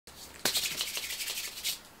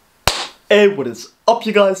Hey, what is up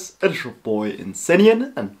you guys? It's your boy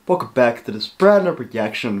Insanian and welcome back to this brand new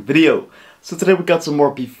reaction video. So today we got some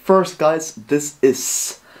more BE:FIRST guys. This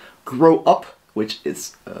is Grow Up, which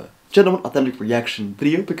is a genuine authentic reaction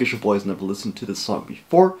video because your boy has never listened to this song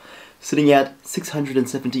before. Sitting at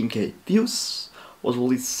 617k views. Was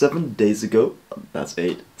released 7 days ago. That's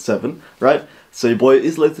 7, right? So your boy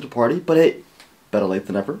is late to the party, but hey, better late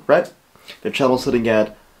than never, right? Their channel's sitting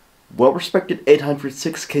at well-respected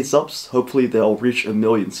 806k subs. Hopefully they'll reach 1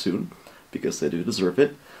 million soon, because they do deserve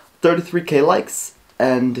it. 33k likes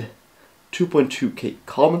and 2.2k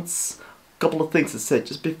comments. Couple of things to say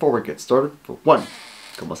just before we get started. For one,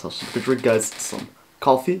 got myself some good drink, guys, some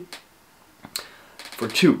coffee. For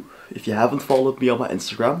two, if you haven't followed me on my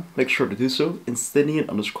Instagram, make sure to do so. Insanian_,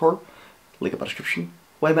 link in my description.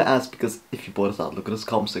 Why am I asked? Because if you bought us out, look at this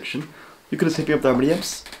comment section. You can just hit me up there in my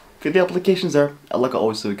DMs. Get the applications there, and like I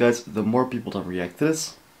always do, guys, the more people that react to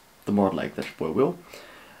this, the more like that your boy will.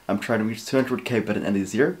 I'm trying to reach 200k by the end of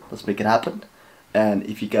this year. Let's make it happen. And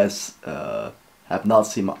if you guys have not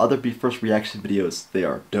seen my other BE:FIRST reaction videos, they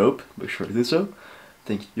are dope. Make sure to do so.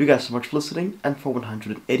 Thank you guys so much for listening, and for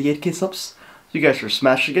 188k subs, you guys are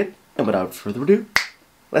smashing it. And without further ado,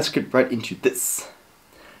 let's get right into this.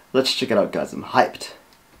 Let's check it out, guys. I'm hyped.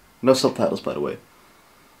 No subtitles, by the way.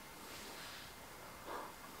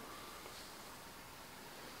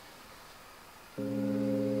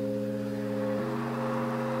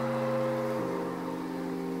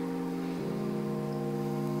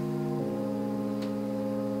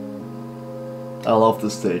 I love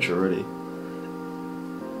this stage already.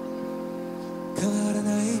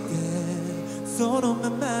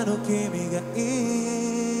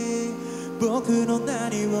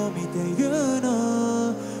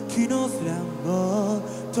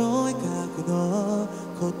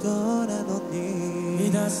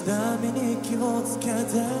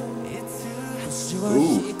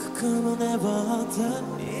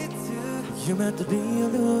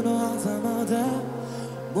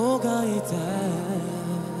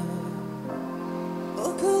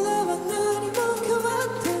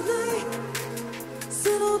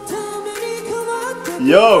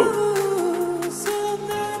 Yo!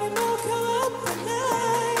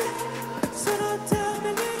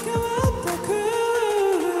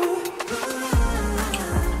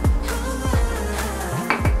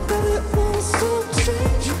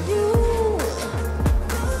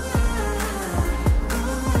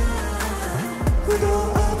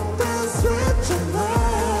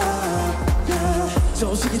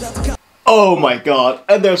 Oh my god,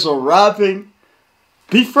 and there's a rapping.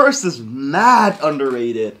 BE:FIRST is mad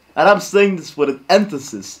underrated, and I'm saying this with an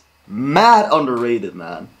emphasis. Mad underrated,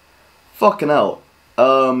 man. Fucking hell.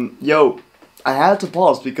 Yo, I had to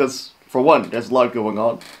pause because, for one, there's a lot going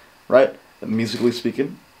on, right? Musically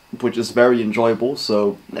speaking, which is very enjoyable,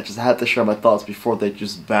 so I just had to share my thoughts before they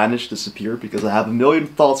just vanish, disappear, because I have a million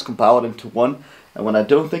thoughts compiled into one, and when I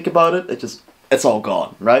don't think about it, it's all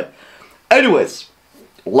gone, right? Anyways,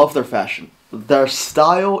 love their fashion. Their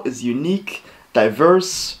style is unique,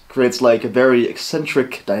 diverse, creates like a very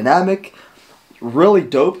eccentric dynamic, really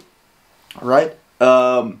dope, right?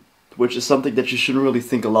 Which is something that you shouldn't really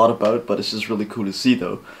think a lot about, but it's just really cool to see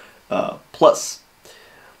though. Plus,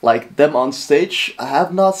 like them on stage, I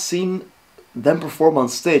have not seen them perform on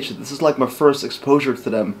stage. This is like my first exposure to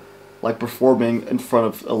them, like performing in front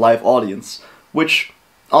of a live audience, which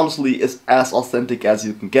honestly is as authentic as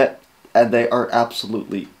you can get, and they are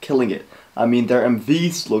absolutely killing it. I mean, their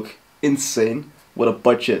MVs look insane with a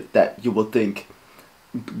budget that you would think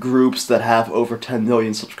groups that have over 10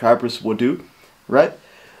 million subscribers would do, right?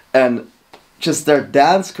 And just their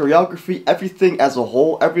dance, choreography, everything as a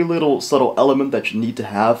whole, every little subtle element that you need to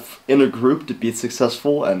have in a group to be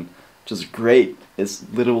successful and just great is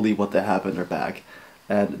literally what they have in their bag.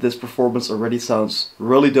 And this performance already sounds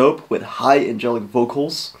really dope with high angelic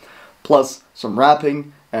vocals, plus some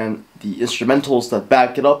rapping, and the instrumentals that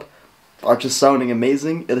back it up are just sounding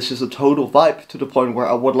amazing. It is just a total vibe to the point where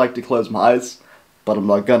I would like to close my eyes, but I'm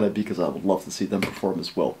not gonna because I would love to see them perform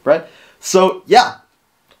as well, right? So yeah,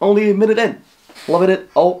 only a minute in, loving it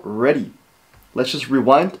already. Let's just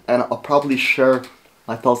rewind and I'll probably share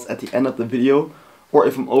my thoughts at the end of the video, or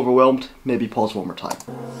if I'm overwhelmed, maybe pause one more time.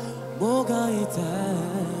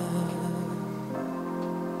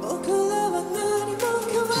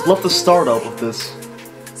 Just love the start up of this.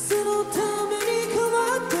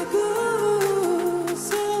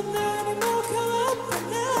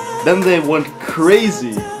 Then they went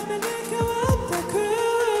crazy.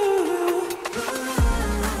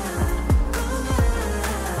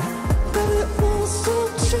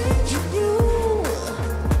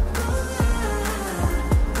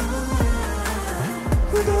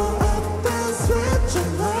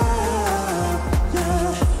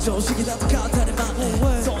 時だと簡単に待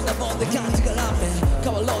ってそんなもんで感じがラーメン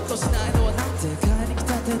変わろうとしないのはなんて買いに来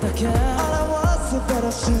たってだけあれは素晴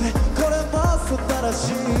らしいこれも素晴らし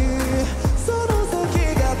いその先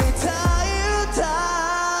が見たい歌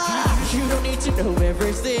You don't need to know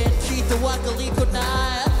everything きっと分かりこな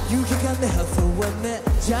い勇気がねは不安ね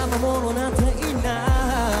邪魔者なんていな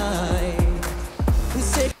い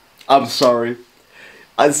I'm sorry.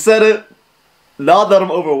 I said it. Not that I'm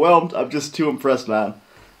overwhelmed, I'm just too impressed, man.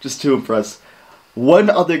 Just too impressed. When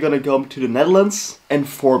are they gonna come to the Netherlands?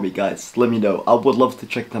 Inform me, guys. Let me know. I would love to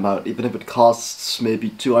check them out, even if it costs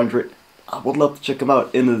maybe 200. I would love to check them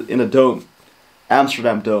out in a dome.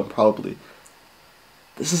 Amsterdam Dome, probably.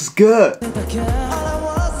 This is good.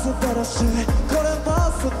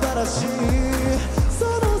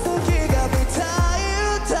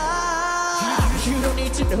 You don't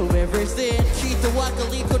need to know everything きっと分か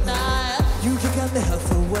りこない勇気がねは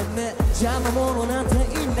不安ね邪魔者なんてい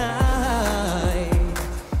な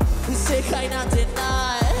い世界なんて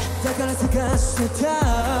ないだから探してた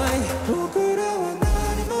い僕らは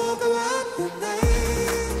何も変わってない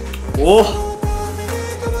Oh.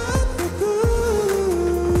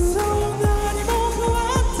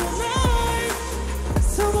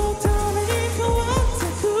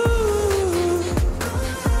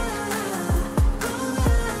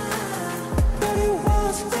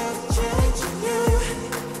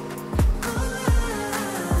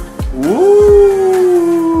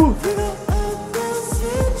 Ooh.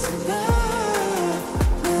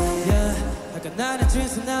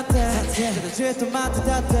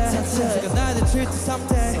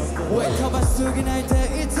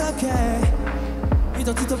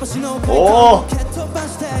 Oh.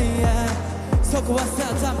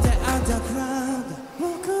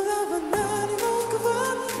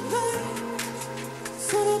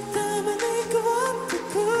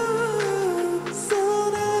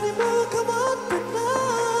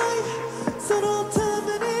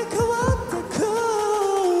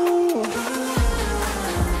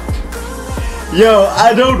 Yo,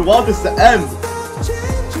 I don't want this to end.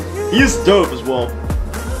 He's dope as well.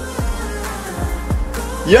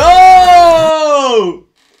 Yo!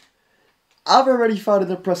 I've already found it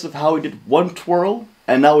impressive how he did one twirl,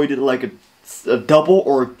 and now he did like a double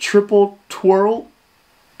or a triple twirl.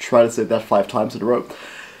 Try to say that 5 times in a row.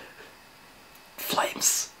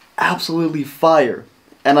 Flames. Absolutely fire.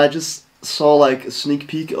 And I just saw like a sneak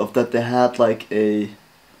peek of that they had like a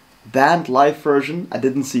band live version. I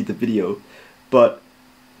didn't see the video. But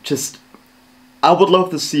just, I would love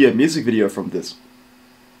to see a music video from this.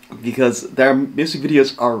 Because their music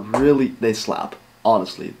videos are really, they slap.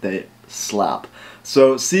 Honestly, they slap.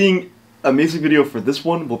 So seeing a music video for this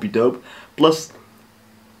one will be dope. Plus,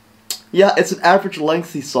 yeah, it's an average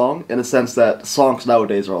lengthy song in a sense that songs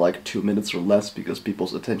nowadays are like 2 minutes or less because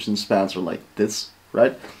people's attention spans are like this,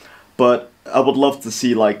 right? But I would love to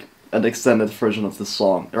see like an extended version of this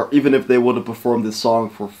song. Or even if they would have performed this song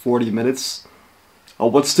for 40 minutes, I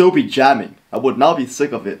would still be jamming. I would not be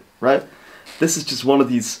sick of it, right? This is just one of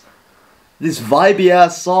these vibey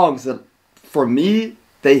ass songs that, for me,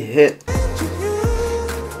 they hit.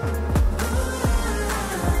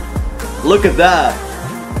 Look at that.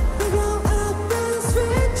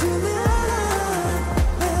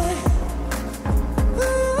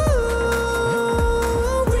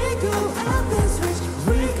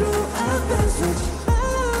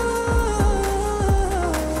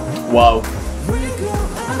 Wow.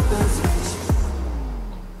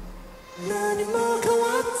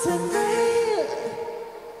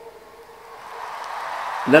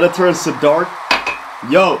 Then it turns to dark.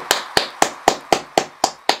 Yo!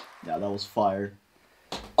 Yeah, that was fire.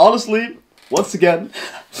 Honestly, once again,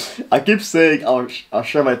 I keep saying I'll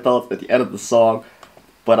share my thoughts at the end of the song,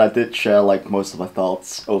 but I did share like most of my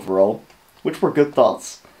thoughts overall, which were good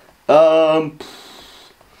thoughts.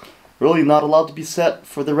 Really not a lot to be said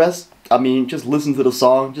for the rest. I mean, just listen to the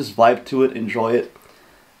song, just vibe to it, enjoy it.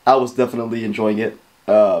 I was definitely enjoying it.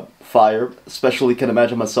 Fire. Especially can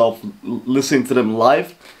imagine myself listening to them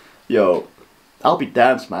live. Yo, I'll be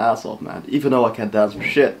dancing my ass off, man. Even though I can't dance for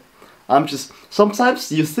shit. I'm just...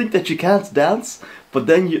 Sometimes you think that you can't dance, but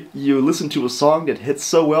then you listen to a song that hits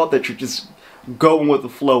so well that you're just going with the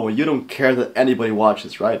flow and you don't care that anybody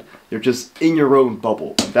watches, right? You're just in your own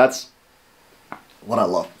bubble. And that's what I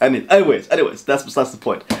love. I mean, anyways, that's besides the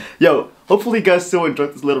point. Yo, hopefully you guys still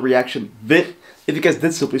enjoyed this little reaction vid. If you guys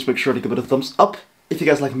did so, please make sure to give it a thumbs up. If you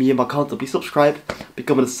guys like me and my content, please subscribe.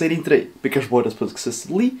 Become a stadium today, because boy does post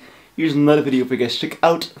consistently. Here's another video for you guys to check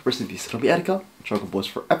out. Rest in peace, Robbie Erica, Dragon Boys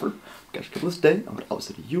Forever. Guys, have a blessed day, and what I will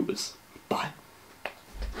say to you is